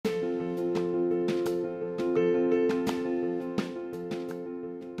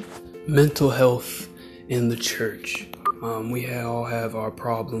Mental health in the church. We all have our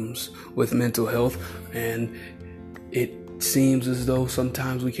problems with mental health, and it seems as though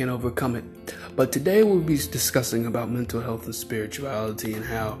sometimes we can't overcome it. But today we'll be discussing about mental health and spirituality and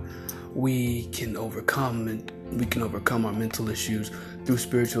how we can overcome our mental issues through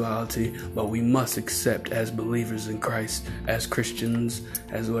spirituality, but we must accept as believers in Christ, as Christians,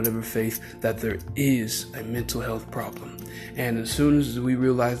 as whatever faith, that there is a mental health problem. And as soon as we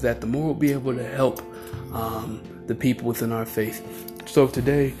realize that, the more we'll be able to help the people within our faith. So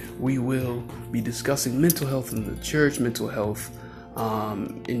today we will be discussing mental health in the church, mental health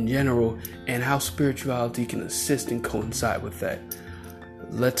in general, and how spirituality can assist and coincide with that.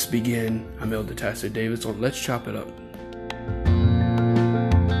 Let's begin. I'm Elder Tasser Davis on Let's Chop It Up.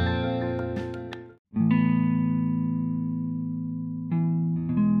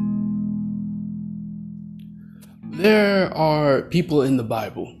 There are people in the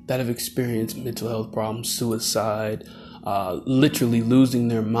Bible that have experienced mental health problems, suicide, literally losing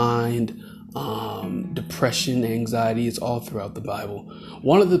their mind, depression, anxiety. It's all throughout the Bible.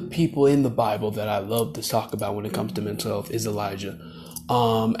 One of the people in the Bible that I love to talk about when it comes to mental health is Elijah.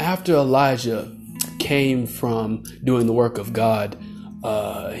 After Elijah came from doing the work of God,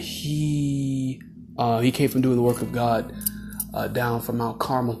 he came from doing the work of God down from Mount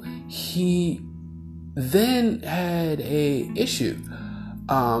Carmel. He then had a issue.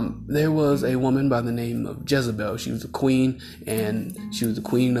 There was a woman by the name of Jezebel. She was a queen, and she was the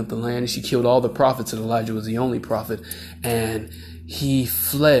queen of the land. She killed all the prophets, and Elijah was the only prophet, and he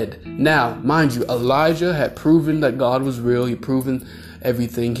fled. Now, mind you, Elijah had proven that God was real. He proven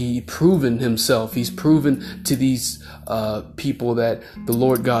everything. He proven himself. He's proven to these people that the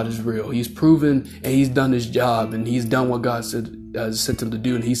Lord God is real. He's proven, and he's done his job, and he's done what God sent him to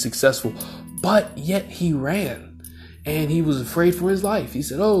do, and he's successful. But yet he ran, and he was afraid for his life. He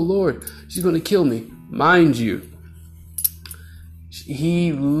said, "Oh Lord, she's going to kill me." Mind you,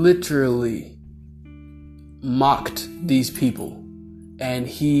 he literally mocked these people, and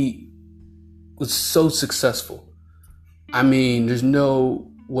he was so successful. I mean, there's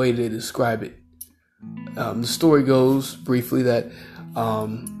no way to describe it. The story goes briefly that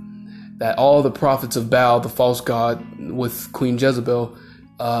all the prophets of Baal, the false god, with Queen Jezebel,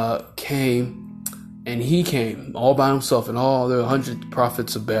 came, and he came all by himself, and all the 100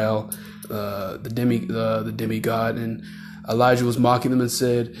 prophets of Baal, the demigod, and Elijah was mocking them and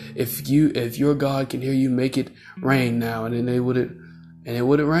said, if your God can hear you, make it rain now. And then it wouldn't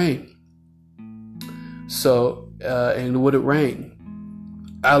rain. So, and it wouldn't rain.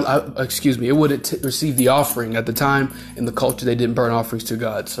 It wouldn't receive the offering. At the time in the culture, they didn't burn offerings to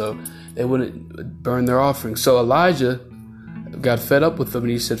God, so they wouldn't burn their offerings. So Elijah got fed up with them,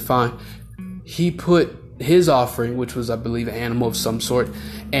 and he said, fine. He put his offering, which was, I believe, an animal of some sort,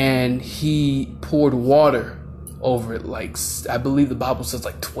 and he poured water over it. Like, I believe the Bible says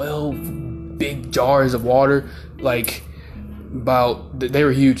like 12 big jars of water, they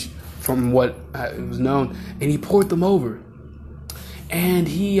were huge from what it was known, and he poured them over. And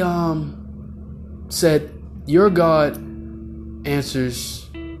he said, your God answers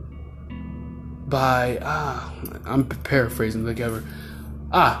by, I'm paraphrasing like ever.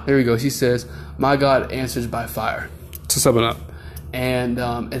 Here we go. He says, my God answers by fire. To sum it up. And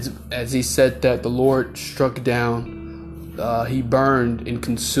as he said that, the Lord struck down, he burned and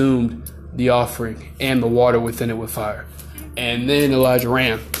consumed the offering and the water within it with fire. And then Elijah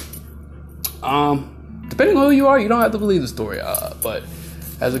ran. Depending on who you are, you don't have to believe the story. But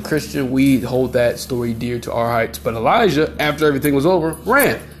as a Christian, we hold that story dear to our hearts. But Elijah, after everything was over,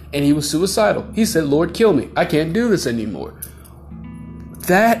 ran. And he was suicidal. He said, Lord, kill me. I can't do this anymore.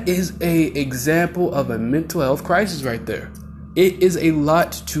 That is an example of a mental health crisis right there. It is a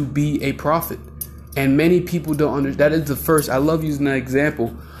lot to be a prophet. And many people don't understand. That is the first. I love using that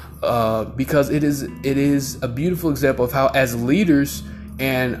example because it is a beautiful example of how, as leaders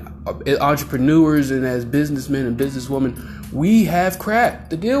and entrepreneurs and as businessmen and businesswomen, we have crap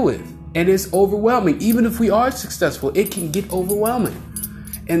to deal with. And it's overwhelming. Even if we are successful, it can get overwhelming.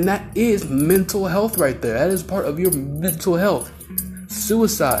 And that is mental health right there. That is part of your mental health.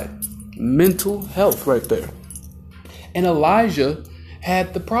 Suicide, mental health right there. And Elijah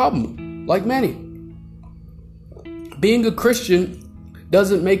had the problem, like many. Being a Christian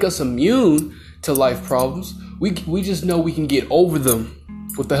doesn't make us immune to life problems. We just know we can get over them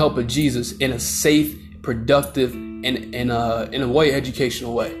with the help of Jesus in a safe, productive, and in a way,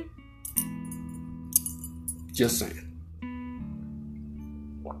 educational way. Just saying.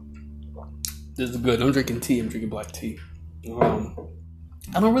 This is good. I'm drinking tea. I'm drinking black tea.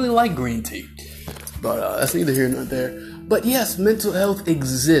 I don't really like green tea, but that's neither here nor there. But yes, mental health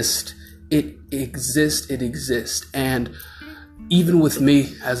exists. It exists. And even with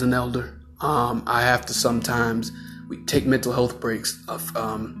me as an elder, I have to sometimes take mental health breaks. A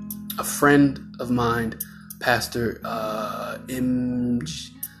friend of mine, Pastor MJ,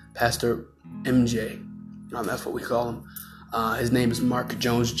 that's what we call him. His name is Mark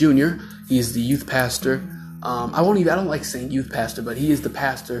Jones Jr. He is the youth pastor. I don't like saying youth pastor, but he is the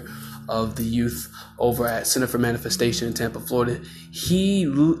pastor of the youth over at Center for Manifestation in Tampa, Florida. He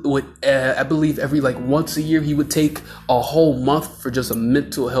would, I believe, every once a year, he would take a whole month for just a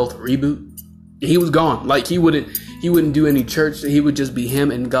mental health reboot. He was gone. He wouldn't do any church. He would just be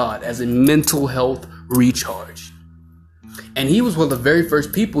him and God as a mental health recharge. And he was one of the very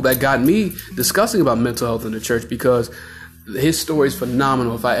first people that got me discussing about mental health in the church, because his story is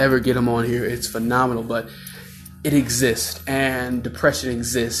phenomenal. If I ever get him on here, it's phenomenal. But it exists, and depression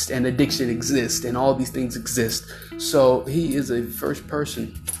exists, and addiction exists, and all these things exist. So he is a first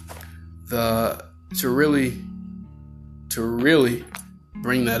person to really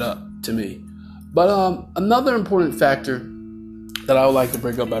bring that up to me. But another important factor that I would like to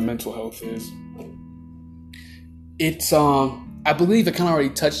bring up about mental health is it's I believe I kind of already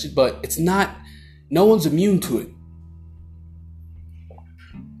touched it, but it's not. No one's immune to it.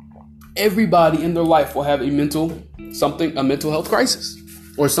 Everybody in their life will have a mental health crisis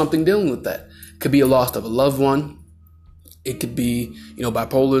or something dealing with that. It could be a loss of a loved one. It could be,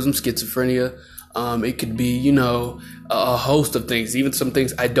 bipolarism, schizophrenia. It could be, a host of things, even some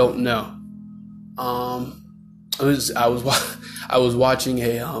things I don't know. I was watching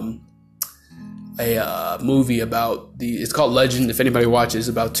a movie about it's called Legend. If anybody watches,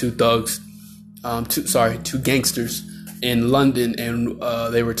 about two gangsters in London, and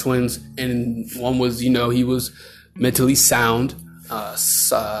they were twins, and one was, he was mentally sound.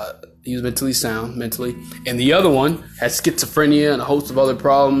 He was mentally sound, and the other one had schizophrenia and a host of other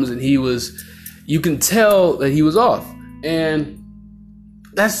problems, and you can tell that he was off. And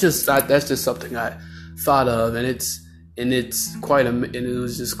that's just something I thought of, and it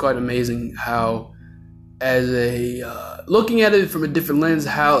was just quite amazing how, looking at it from a different lens,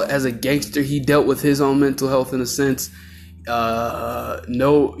 how as a gangster he dealt with his own mental health in a sense. Because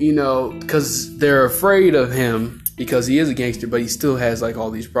they're afraid of him because he is a gangster, but he still has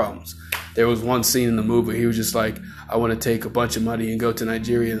all these problems. There was one scene in the movie, he was just like, I want to take a bunch of money and go to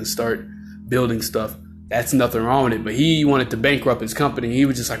Nigeria and start building stuff. That's nothing wrong with it, but he wanted to bankrupt his company. He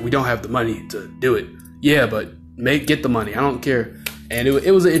was just like, we don't have the money to do it. Yeah, but get the money. I don't care. And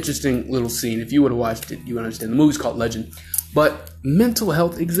it was an interesting little scene. If you would have watched it, you would understand. The movie's called Legend. But mental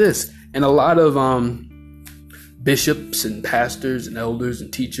health exists, and a lot of bishops and pastors and elders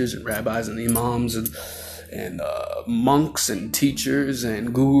and teachers and rabbis and imams and monks and teachers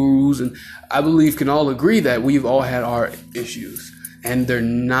and gurus, and I believe can all agree that we've all had our issues, and they're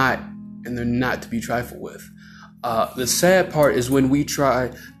not to be trifled with. The sad part is when we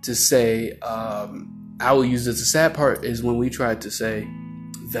try to say, I will use this. The sad part is when we try to say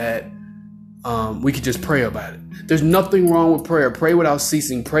that we could just pray about it. There's nothing wrong with prayer. Pray without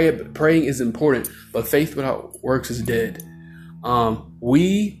ceasing. Praying is important, but faith without works is dead.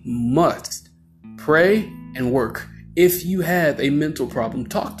 We must pray and work. If you have a mental problem,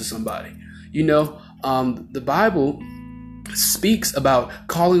 talk to somebody. The Bible speaks about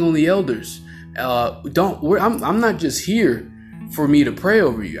calling on the elders. I'm not just here for me to pray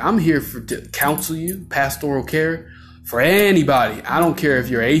over you. I'm here to counsel you, pastoral care. For anybody, I don't care if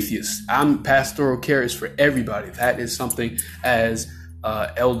you're atheist. Pastoral care is for everybody. That is something as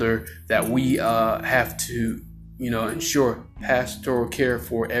elder that we have to, ensure pastoral care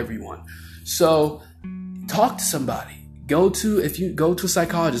for everyone. So talk to somebody. If you go to a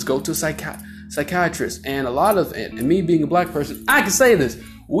psychologist, go to a psychiatrist. And and me being a black person, I can say this.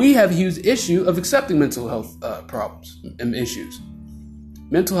 We have a huge issue of accepting mental health problems and issues.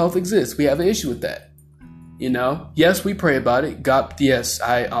 Mental health exists. We have an issue with that. Yes, we pray about it. God, yes,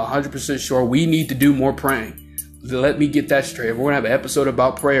 I 100% sure we need to do more praying. Let me get that straight. We're going to have an episode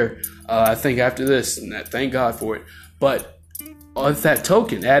about prayer, I think, after this, and thank God for it. But with that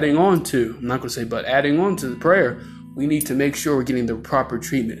token, adding on to the prayer, we need to make sure we're getting the proper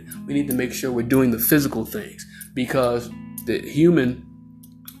treatment. We need to make sure we're doing the physical things, because the human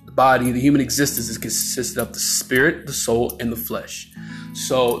body, the human existence is consisted of the spirit, the soul, and the flesh.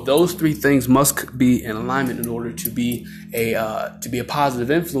 So those three things must be in alignment in order to be a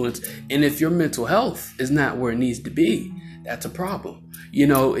positive influence. And if your mental health is not where it needs to be, that's a problem.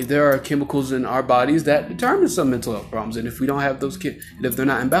 There are chemicals in our bodies that determine some mental health problems. And if we don't have those, and if they're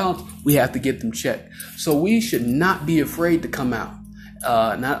not in balance, we have to get them checked. So we should not be afraid to come out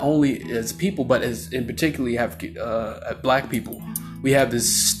not only as people, but as in particularly have black people. We have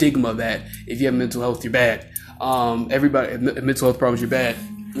this stigma that if you have mental health, you're bad. Everybody, mental health problems, you're bad,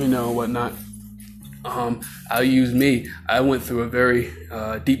 whatnot. I'll use me. I went through a very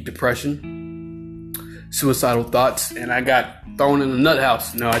deep depression, suicidal thoughts, and I got thrown in a nut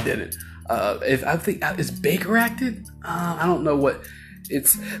house. No, I didn't. I think it's Baker acted. I don't know what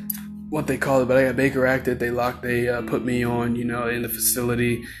they call it, but I got Baker acted. They put me on, in the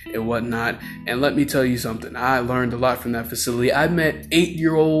facility and whatnot. And let me tell you something. I learned a lot from that facility. I met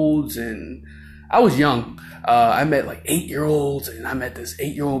 8-year-olds, and I was young. I met like 8-year-olds, and I met this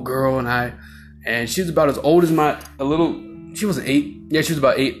 8-year-old girl, and she was about as old as she wasn't 8. Yeah, she was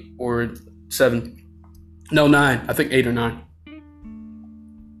about 8 or 7. No, 9. I think 8 or 9.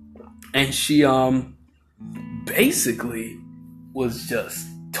 And she basically was just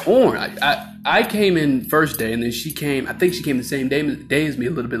torn. I came in first day, and then she came. I think she came the same day as me, a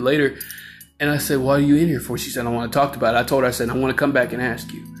little bit later. And I said, "What are you in here for?" She said, "I want to talk about it." I told her, I said, "I want to come back and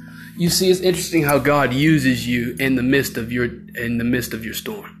ask you." You see, it's interesting how God uses you in the midst of your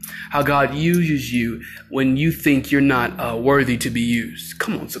storm. How God uses you when you think you're not worthy to be used.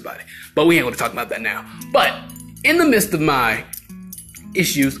 Come on, somebody. But we ain't going to talk about that now. But in the midst of my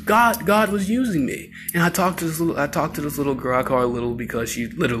issues, God was using me, and I talked to this little girl. I call her little because she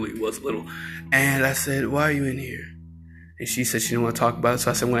literally was little. And I said, "Why are you in here?" And she said she didn't want to talk about it.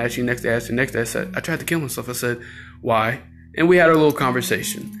 So I said, "When I asked you next day," I asked her next day. I said, "I tried to kill myself." I said, "Why?" And we had a little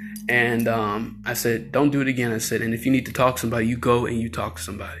conversation. And I said, "Don't do it again." I said, "And if you need to talk to somebody, you go and you talk to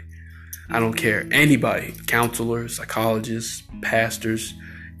somebody. I don't care. Anybody, counselors, psychologists, pastors,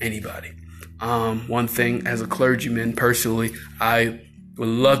 anybody." One thing as a clergyman, personally, I would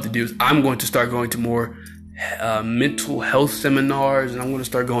love to do is I'm going to start going to more mental health seminars, and I'm going to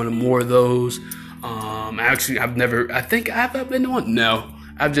start going to more of those. Actually, I think I've been to one. No,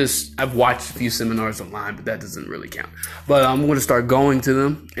 I've watched a few seminars online, but that doesn't really count. But I'm going to start going to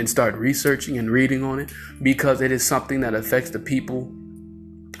them and start researching and reading on it, because it is something that affects the people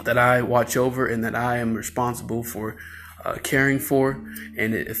that I watch over and that I am responsible for caring for,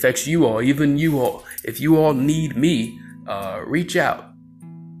 and it affects you all, even you all. If you all need me, reach out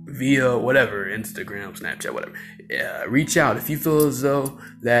via whatever, Instagram, Snapchat, whatever. Reach out. If you feel as though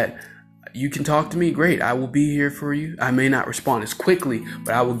that you can talk to me, great. I will be here for you. I may not respond as quickly,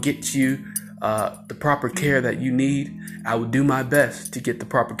 but I will get you the proper care that you need. I will do my best to get the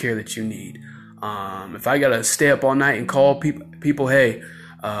proper care that you need. If I gotta stay up all night and call people, hey,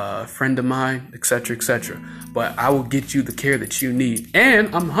 friend of mine, etc., etc., but I will get you the care that you need,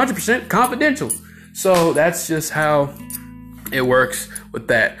 and I'm 100% confidential. So that's just how it works with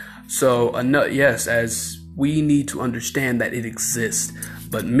that. So yes, as we need to understand that it exists.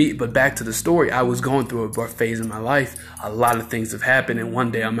 But back to the story, I was going through a phase in my life. A lot of things have happened, and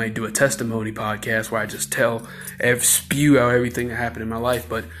one day I might do a testimony podcast where I just spew out everything that happened in my life.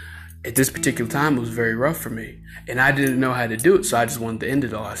 But at this particular time, it was very rough for me, and I didn't know how to do it, so I just wanted to end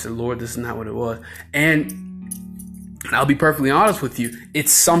it all. I said, "Lord, this is not what it was." And I'll be perfectly honest with you,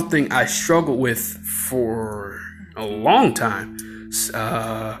 it's something I struggled with for a long time.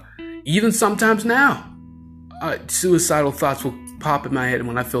 Even sometimes now, suicidal thoughts will pop in my head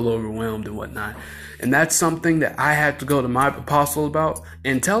when I feel overwhelmed and whatnot. And that's something that I had to go to my apostle about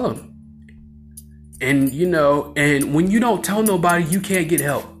and tell him. And, and when you don't tell nobody, you can't get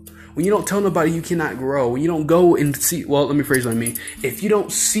help. When you don't tell nobody, you cannot grow. When you don't go and see, well, let me phrase what I mean. If you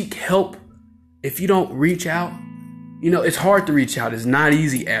don't seek help, if you don't reach out, it's hard to reach out. It's not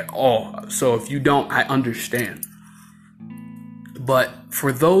easy at all. So if you don't, I understand. But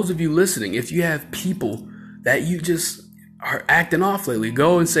for those of you listening, if you have people that you just are acting off lately,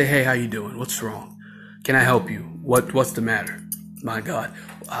 go and say, "Hey, how you doing? What's wrong? Can I help you? What's the matter? My God,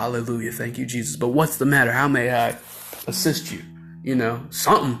 hallelujah, thank you, Jesus. But what's the matter? How may I assist you?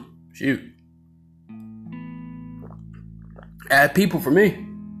 Something. Shoot. Add people for me.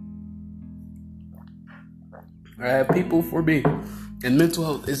 Add people for me. And mental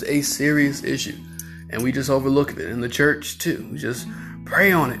health is a serious issue, and we just overlook it in the church too. We just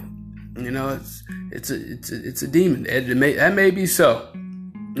pray on it. It's a demon. That may be so.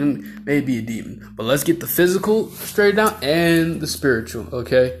 It may be a demon. But let's get the physical straight out and the spiritual,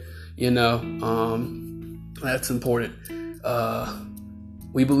 okay? That's important.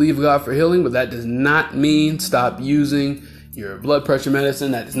 We believe God for healing, but that does not mean stop using your blood pressure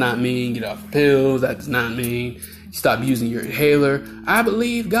medicine. That does not mean get off the pills. That does not mean stop using your inhaler. I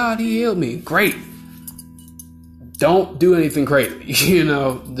believe God, He healed me. Great. Don't do anything crazy,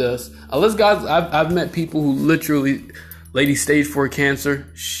 unless God, I've met people who literally, lady stage 4 cancer.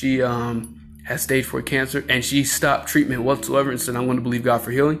 She had has stage 4 cancer, and she stopped treatment whatsoever and said, I'm going to believe God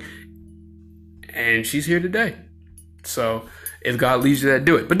for healing. And she's here today. So if God leads you to that,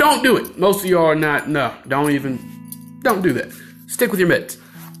 do it. But don't do it. Most of y'all are not. No, don't do that. Stick with your meds.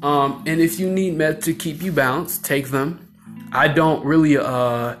 And if you need meds to keep you balanced, take them. I don't really,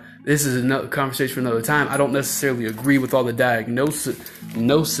 this is another conversation for another time. I don't necessarily agree with all the diagnosis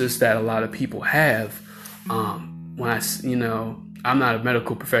that a lot of people have. I'm not a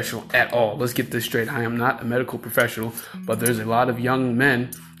medical professional at all. Let's get this straight. I am not a medical professional, but there's a lot of young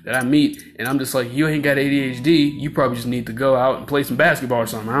men that I meet, and I'm just like, you ain't got ADHD. You probably just need to go out and play some basketball or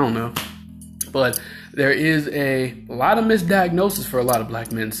something. I don't know. But there is a lot of misdiagnosis for a lot of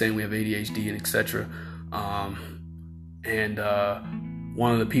black men saying we have ADHD and etc.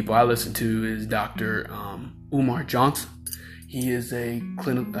 One of the people I listen to is Dr. Umar Johnson. He is a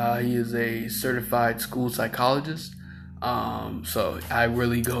certified school psychologist. So I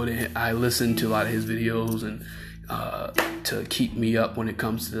really go to him. I listen to a lot of his videos and to keep me up when it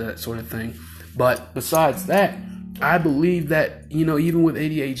comes to that sort of thing. But besides that, I believe that, even with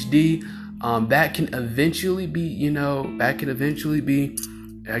ADHD, that can eventually be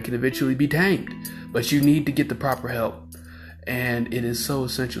tamed. But you need to get the proper help. And it is so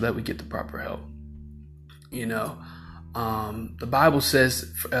essential that we get the proper help. The Bible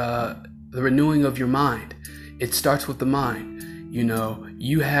says the renewing of your mind. It starts with the mind.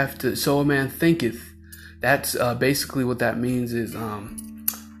 You have to, so a man thinketh. That's basically what that means is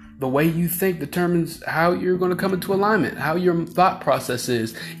the way you think determines how you're going to come into alignment, how your thought process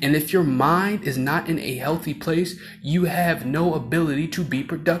is. And if your mind is not in a healthy place, you have no ability to be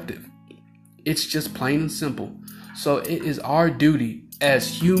productive. It's just plain and simple. So it is our duty as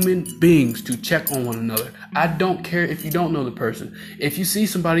human beings to check on one another. I don't care if you don't know the person. If you see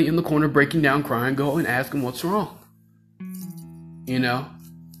somebody in the corner breaking down crying, go and ask them what's wrong.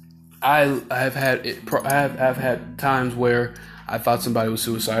 I've had times where I thought somebody was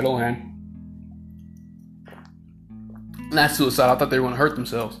suicidal, and not suicidal. I thought they were going to hurt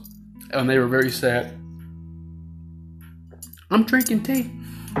themselves, and they were very sad. I'm drinking tea,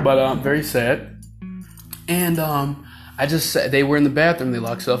 but very sad. And I just said, they were in the bathroom. They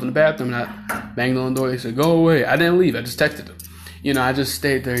locked themselves in the bathroom, and I banged on the door. They said, "Go away." I didn't leave. I just texted them. I just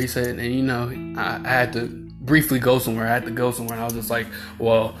stayed there. He said, and I had to briefly go somewhere. And I was just like,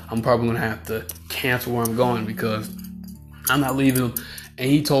 well, I'm probably going to have to cancel where I'm going because I'm not leaving him. And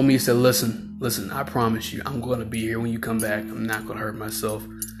he told me, he said, listen, I promise you, I'm going to be here when you come back. I'm not going to hurt myself.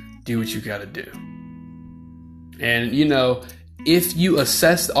 Do what you got to do. And, if you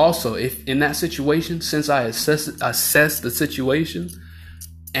assess also, if in that situation, since I assessed the situation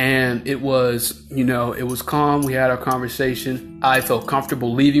and it was, it was calm. We had our conversation. I felt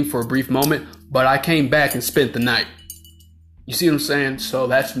comfortable leaving for a brief moment, but I came back and spent the night. You see what I'm saying? So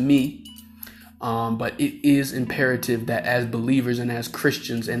that's me. But it is imperative that as believers and as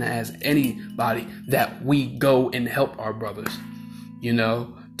Christians and as anybody that we go and help our brothers.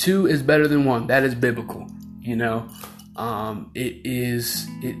 Two is better than one. That is biblical. It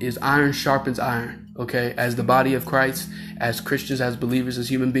is iron sharpens iron. Okay, as the body of Christ, as Christians, as believers, as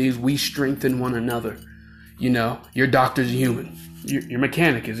human beings, we strengthen one another. Your doctor's a human. Your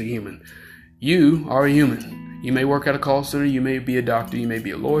mechanic is a human. You are a human. You may work at a call center. You may be a doctor. You may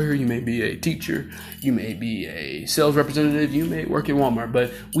be a lawyer. You may be a teacher. You may be a sales representative. You may work at Walmart.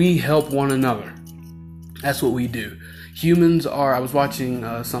 But we help one another. That's what we do. I was watching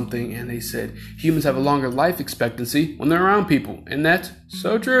something and they said humans have a longer life expectancy when they're around people. And that's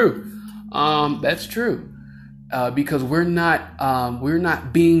so true. That's true. Because we're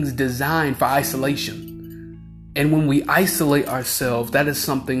not beings designed for isolation. And when we isolate ourselves, that is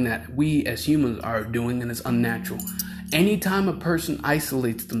something that we as humans are doing and it's unnatural. Anytime a person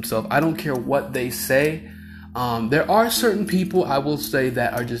isolates themselves, I don't care what they say. There are certain people I will say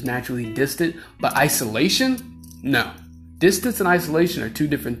that are just naturally distant, but isolation, no. Distance and isolation are two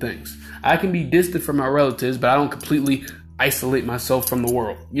different things. I can be distant from my relatives, but I don't completely isolate myself from the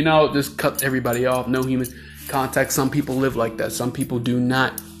world. Just cut everybody off, no human contact. Some people live like that. Some people do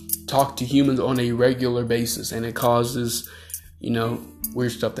not talk to humans on a regular basis, and it causes,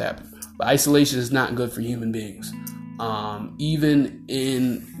 weird stuff to happen. But isolation is not good for human beings. Even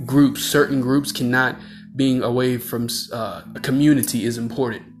in groups, certain groups being away from a community is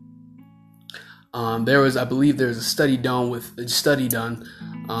important. I believe there's a study done.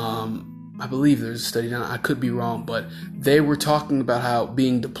 I believe there's a study done. I could be wrong, but they were talking about how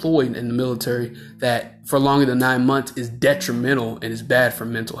being deployed in the military that for longer than 9 months is detrimental and is bad for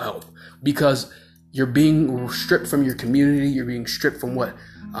mental health because you're being stripped from your community. You're being stripped from what,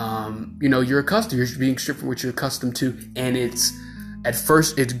 you're accustomed. You're being stripped from what you're accustomed to. And At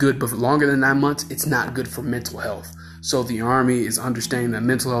first, it's good, but for longer than 9 months, it's not good for mental health. So the Army is understanding that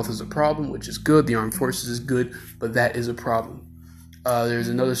mental health is a problem, which is good. The Armed Forces is good, but that is a problem. There's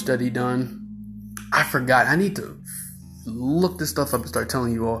another study done. I forgot. I need to look this stuff up and start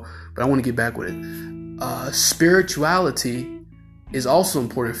telling you all, but I want to get back with it. Spirituality is also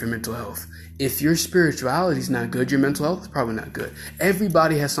important for mental health. If your spirituality is not good, your mental health is probably not good.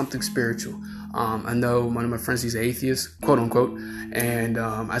 Everybody has something spiritual. I know one of my friends, he's an atheist, quote unquote, and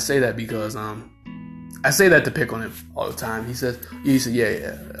I say that because I say that to pick on him all the time. He says,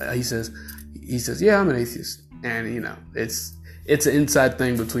 yeah. He says, yeah, I'm an atheist, and it's an inside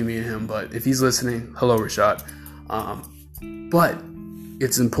thing between me and him. But if he's listening, hello, Rashad. But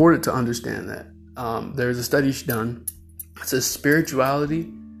it's important to understand that there's a study done. It says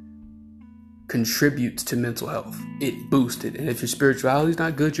spirituality contributes to mental health. It boosts it. And if your spirituality is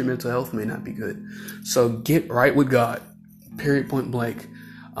not good, your mental health may not be good. So get right with God. Period, point blank.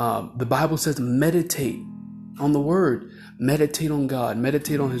 The Bible says meditate on the word. Meditate on God.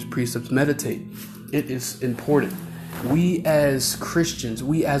 Meditate on his precepts. Meditate. It is important. We as Christians,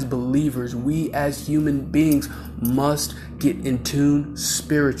 we as believers, we as human beings must get in tune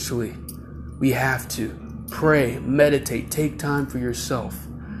spiritually. We have to pray, meditate, take time for yourself.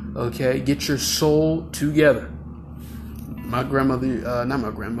 Okay, get your soul together. My grandmother, not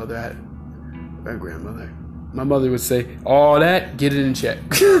my grandmother, I had my grandmother. My mother would say, all that, get it in check.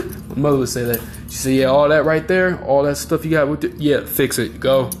 My mother would say that. She said, yeah, all that right there, all that stuff you got with it, yeah, fix it.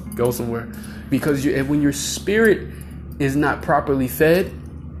 Go somewhere. Because when your spirit is not properly fed,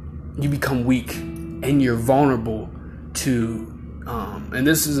 you become weak and you're vulnerable to, and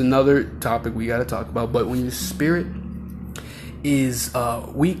this is another topic we got to talk about, but when your spirit is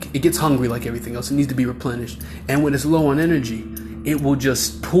weak, it gets hungry like everything else. It needs to be replenished. And when it's low on energy, it will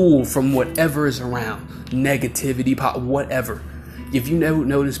just pull from whatever is around. Negativity, whatever. If you never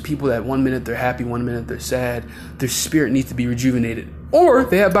notice people that 1 minute they're happy, 1 minute they're sad, their spirit needs to be rejuvenated. Or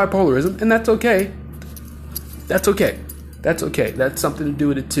they have bipolarism, and that's okay. That's okay. That's something to do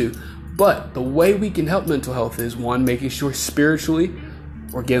with it too. But the way we can help mental health is, one, making sure spiritually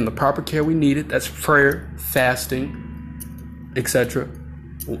we're getting the proper care we needed. That's prayer, fasting, etc.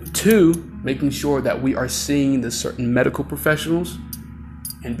 Two, making sure that we are seeing the certain medical professionals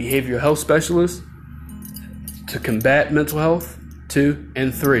and behavioral health specialists to combat mental health. 2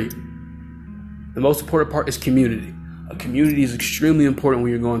 and 3. The most important part is community. A community is extremely important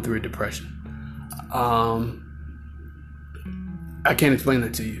when you're going through a depression. I can't explain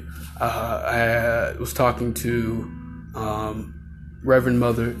that to you. I was talking to Reverend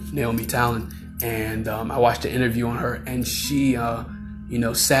Mother Naomi Talon, and I watched an interview on her, and she,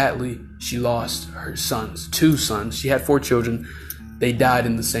 sadly, she lost her sons, 2 sons. She had 4 children. They died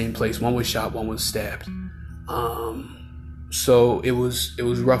in the same place. One was shot, one was stabbed. So it was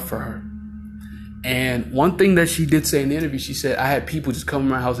rough for her. And one thing that she did say in the interview, she said, I had people just come to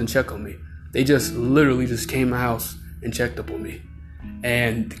my house and check on me. They just literally just came to my house and checked up on me.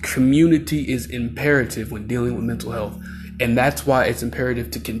 And community is imperative when dealing with mental health. And that's why it's imperative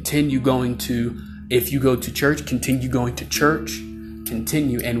to continue going to, if you go to church, continue going to church,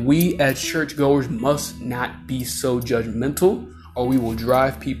 continue. And we as churchgoers must not be so judgmental, or we will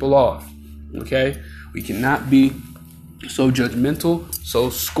drive people off. Okay? We cannot be so judgmental,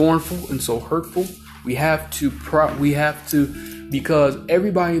 so scornful, and so hurtful. We have to, because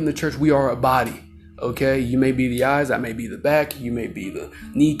everybody in the church, we are a body. Okay, you may be the eyes, I may be the back, you may be the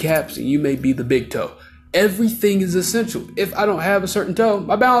kneecaps, and you may be the big toe. Everything is essential. If I don't have a certain toe,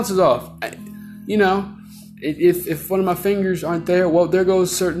 my balance is off. If one of my fingers aren't there, well, there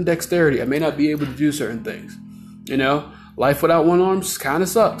goes certain dexterity. I may not be able to do certain things. Life without one arm kind of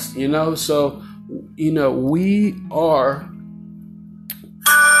sucks. So we are.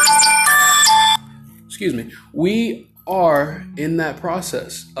 We are in that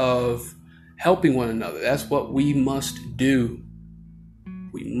process of helping one another. That's what we must do.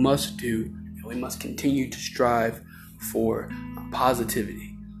 And we must continue to strive for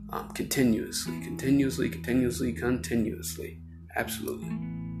positivity, continuously. Absolutely.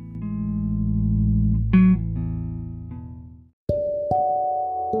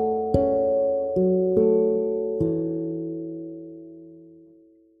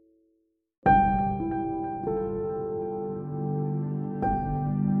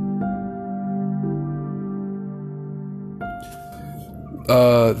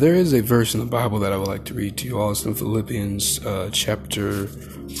 There is a verse in the Bible that I would like to read to you all. It's in Philippians chapter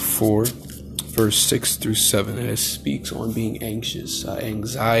 4, verse 6 through 7, and it speaks on being anxious.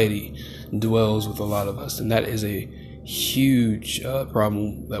 Anxiety dwells with a lot of us, and that is a huge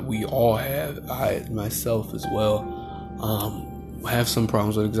problem that we all have. I myself as well. have some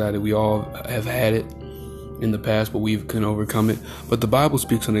problems with anxiety. We all have had it in the past, but we can overcome it. But the Bible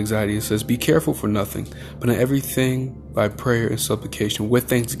speaks on anxiety. It says, be careful for nothing, but in everything by prayer and supplication with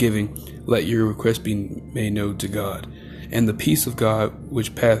thanksgiving, let your requests be made known to God. And the peace of God,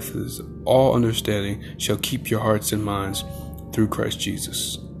 which passeth all understanding, shall keep your hearts and minds through Christ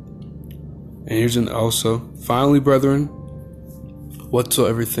Jesus. And here's also, finally, brethren,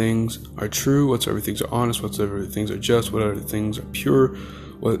 whatsoever things are true, whatsoever things are honest, whatsoever things are just, whatever things are pure,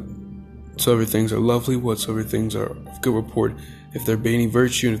 whatsoever things are lovely, whatsoever things are of good report, if there be any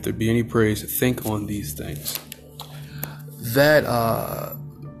virtue and if there be any praise, think on these things. That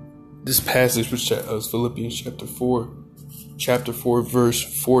this passage, which is Philippians chapter 4,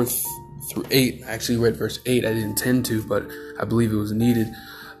 verse 4 through 8. I actually read verse 8. I didn't intend to, but I believe it was needed.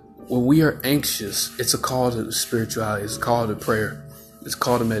 When we are anxious, it's a call to spirituality. It's a call to prayer. It's a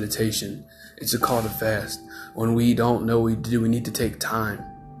call to meditation. It's a call to fast. When we don't know what we need to take time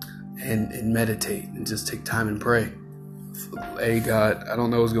and meditate and just take time and pray. Hey, God, I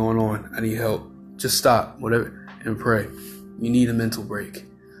don't know what's going on. I need help. Just stop, whatever, and pray. You need a mental break.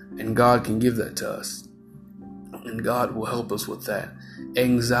 And God can give that to us. And God will help us with that.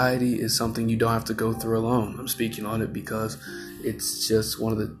 Anxiety is something you don't have to go through alone. I'm speaking on it because it's just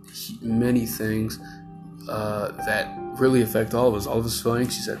one of the many things that really affect all of us. All of us feel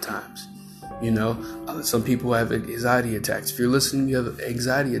anxious at times. Some people have anxiety attacks. If you're listening, you have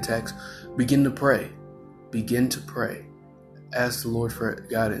anxiety attacks, begin to pray. Begin to pray. Ask the Lord for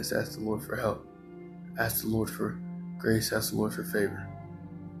guidance. Ask the Lord for help. Ask the Lord for grace. Ask the Lord for favor.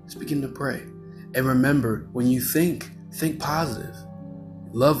 Just begin to pray. And remember, when you think positive,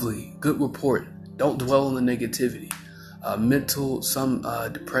 lovely, good report. Don't dwell on the negativity. Some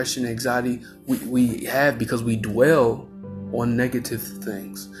depression, anxiety, we have because we dwell on negative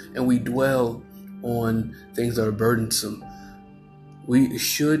things. And we dwell on things that are burdensome. We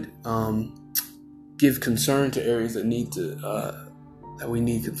should give concern to areas that we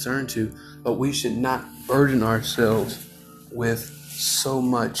need concern to, but we should not burden ourselves with so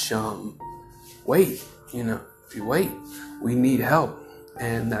much weight. If you wait, we need help.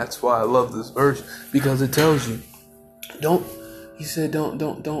 And that's why I love this verse, because it tells you, don't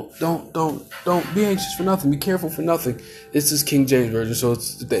be anxious for nothing. Be careful for nothing. This is King James Version, so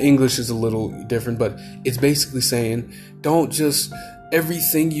the English is a little different, but it's basically saying, don't just,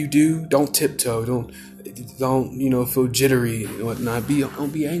 everything you do, don't tiptoe. Don't feel jittery and whatnot.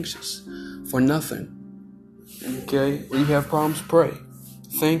 Don't be anxious for nothing. Okay? When you have problems, pray.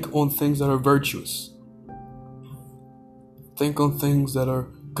 Think on things that are virtuous. Think on things that are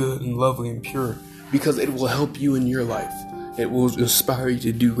good and lovely and pure, because it will help you in your life. It will inspire you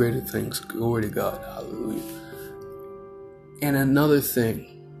to do greater things. Glory to God. Hallelujah. And another thing,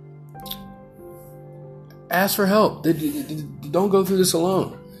 ask for help. Don't go through this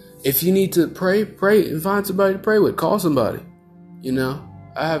alone. If you need to pray and find somebody to pray with. Call somebody.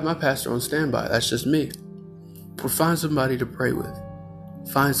 I have my pastor on standby. That's just me. But find somebody to pray with.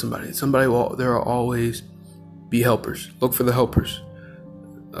 Find somebody. There will always be helpers. Look for the helpers.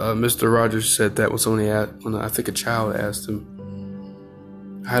 Mr. Rogers said that when I think a child asked him,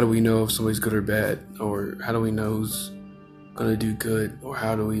 how do we know if somebody's good or bad? Or how do we know who's going to do good? Or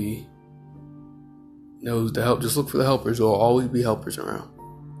how do we know who's to help? Just look for the helpers. There will always be helpers around.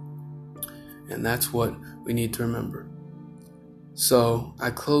 And that's what we need to remember. So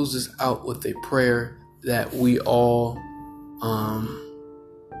I close this out with a prayer that we all,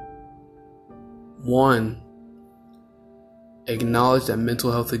 acknowledge that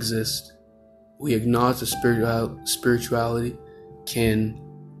mental health exists. We acknowledge that spirituality can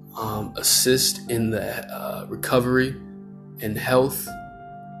assist in the recovery and health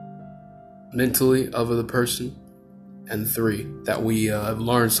mentally of the person. And 3, that we have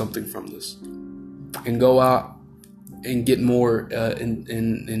learned something from this and go out and get more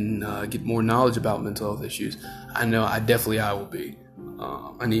get more knowledge about mental health issues. I know I will be.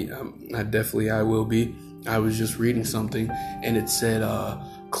 I will be. I was just reading something and it said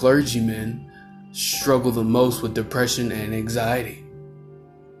clergymen struggle the most with depression and anxiety.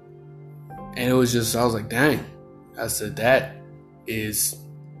 And I was like, dang. I said, that is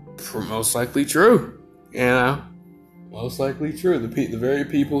most likely true. Most likely true. The very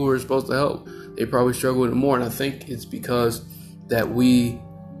people who are supposed to help, they probably struggle with it more. And I think it's because that we,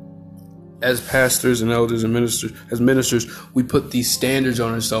 as pastors and elders and ministers, we put these standards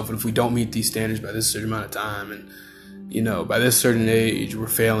on ourselves. And if we don't meet these standards by this certain amount of time and, by this certain age, we're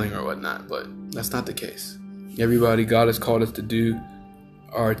failing or whatnot. But that's not the case. Everybody, God has called us to do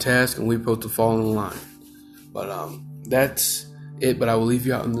our task, and we're supposed to fall in line. But that's it. But I will leave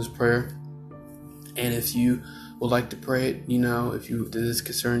you out in this prayer. And if you would like to pray it, if this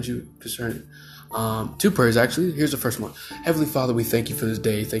concerns you, two prayers actually. Here's the first one. Heavenly Father, we thank you for this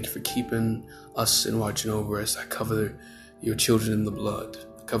day. Thank you for keeping us and watching over us. I cover your children in the blood.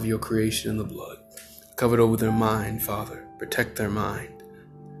 I cover your creation in the blood. I cover it over their mind, Father. Protect their mind.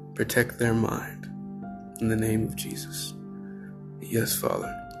 Protect their mind. In the name of Jesus. Yes,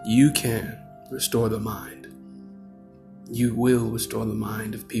 Father. You can restore the mind. You will restore the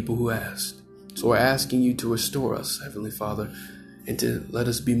mind of people who asked. So we're asking you to restore us, Heavenly Father, and to let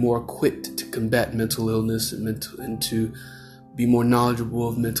us be more equipped to combat mental illness and to be more knowledgeable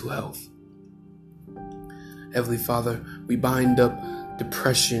of mental health. Heavenly Father, we bind up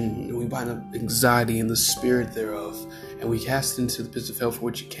depression, and we bind up anxiety and the spirit thereof, and we cast into the pits of hell for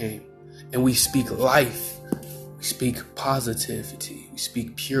which you came. And we speak life, we speak positivity, we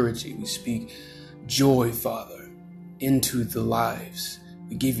speak purity, we speak joy, Father, into the lives.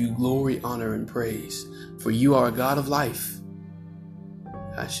 We give you glory, honor, and praise, for you are a God of life.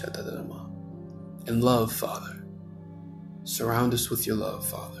 And love, Father. Surround us with your love,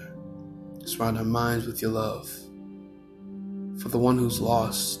 Father. Surround our minds with your love. For the one who's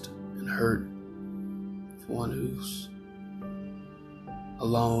lost and hurt, for the one who's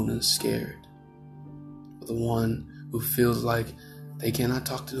alone and scared, for the one who feels like they cannot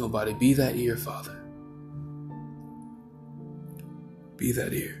talk to nobody, be that ear, Father. Be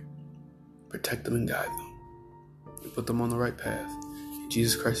that ear. Protect them and guide them. And put them on the right path. In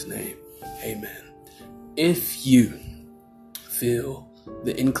Jesus Christ's name, amen. If you feel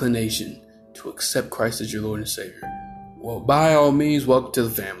the inclination to accept Christ as your Lord and Savior, well, by all means, welcome to the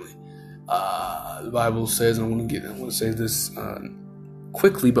family. The Bible says, and I'm going to say this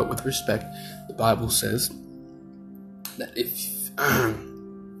quickly, but with respect. The Bible says that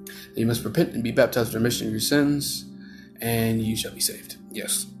you must repent and be baptized for the remission of your sins, and you shall be saved.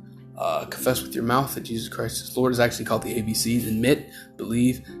 Yes. Confess with your mouth that Jesus Christ is Lord is actually called the ABCs. Admit,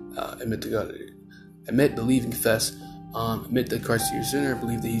 believe, admit to God. Admit, believe, and confess. Admit that Christ is your sinner,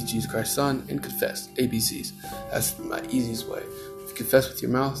 believe that he's Jesus Christ's son, and confess. ABCs. That's my easiest way. Confess with your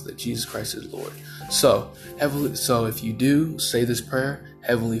mouth that Jesus Christ is Lord. So if you do say this prayer,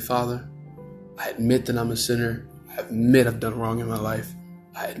 Heavenly Father, I admit that I'm a sinner. I admit I've done wrong in my life.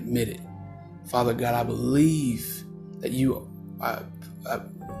 I admit it. Father God, I believe that you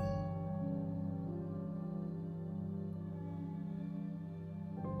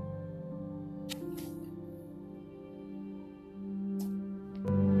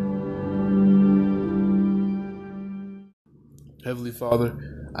Heavenly Father,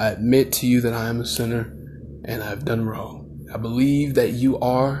 I admit to you that I am a sinner and I've done wrong. I believe that you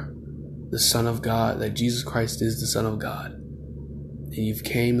are the Son of God, that Jesus Christ is the Son of God. And you've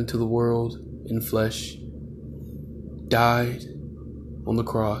came into the world in flesh, died on the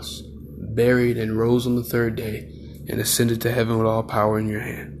cross, buried and rose on the third day, and ascended to heaven with all power in your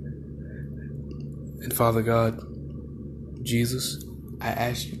hand. And Father God, Jesus, I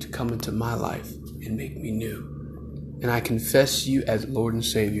ask you to come into my life and make me new. And I confess you as Lord and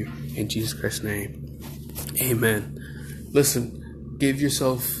Savior in Jesus Christ's name. Amen. Listen, give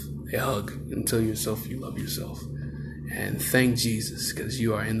yourself a hug and tell yourself you love yourself. And thank Jesus because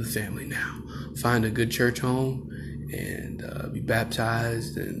you are in the family now. Find a good church home and be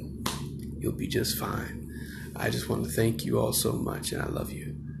baptized and you'll be just fine. I just want to thank you all so much and I love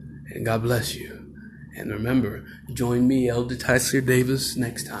you. And God bless you. And remember, join me, Elder Tyler Davis,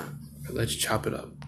 next time. Let's chop it up.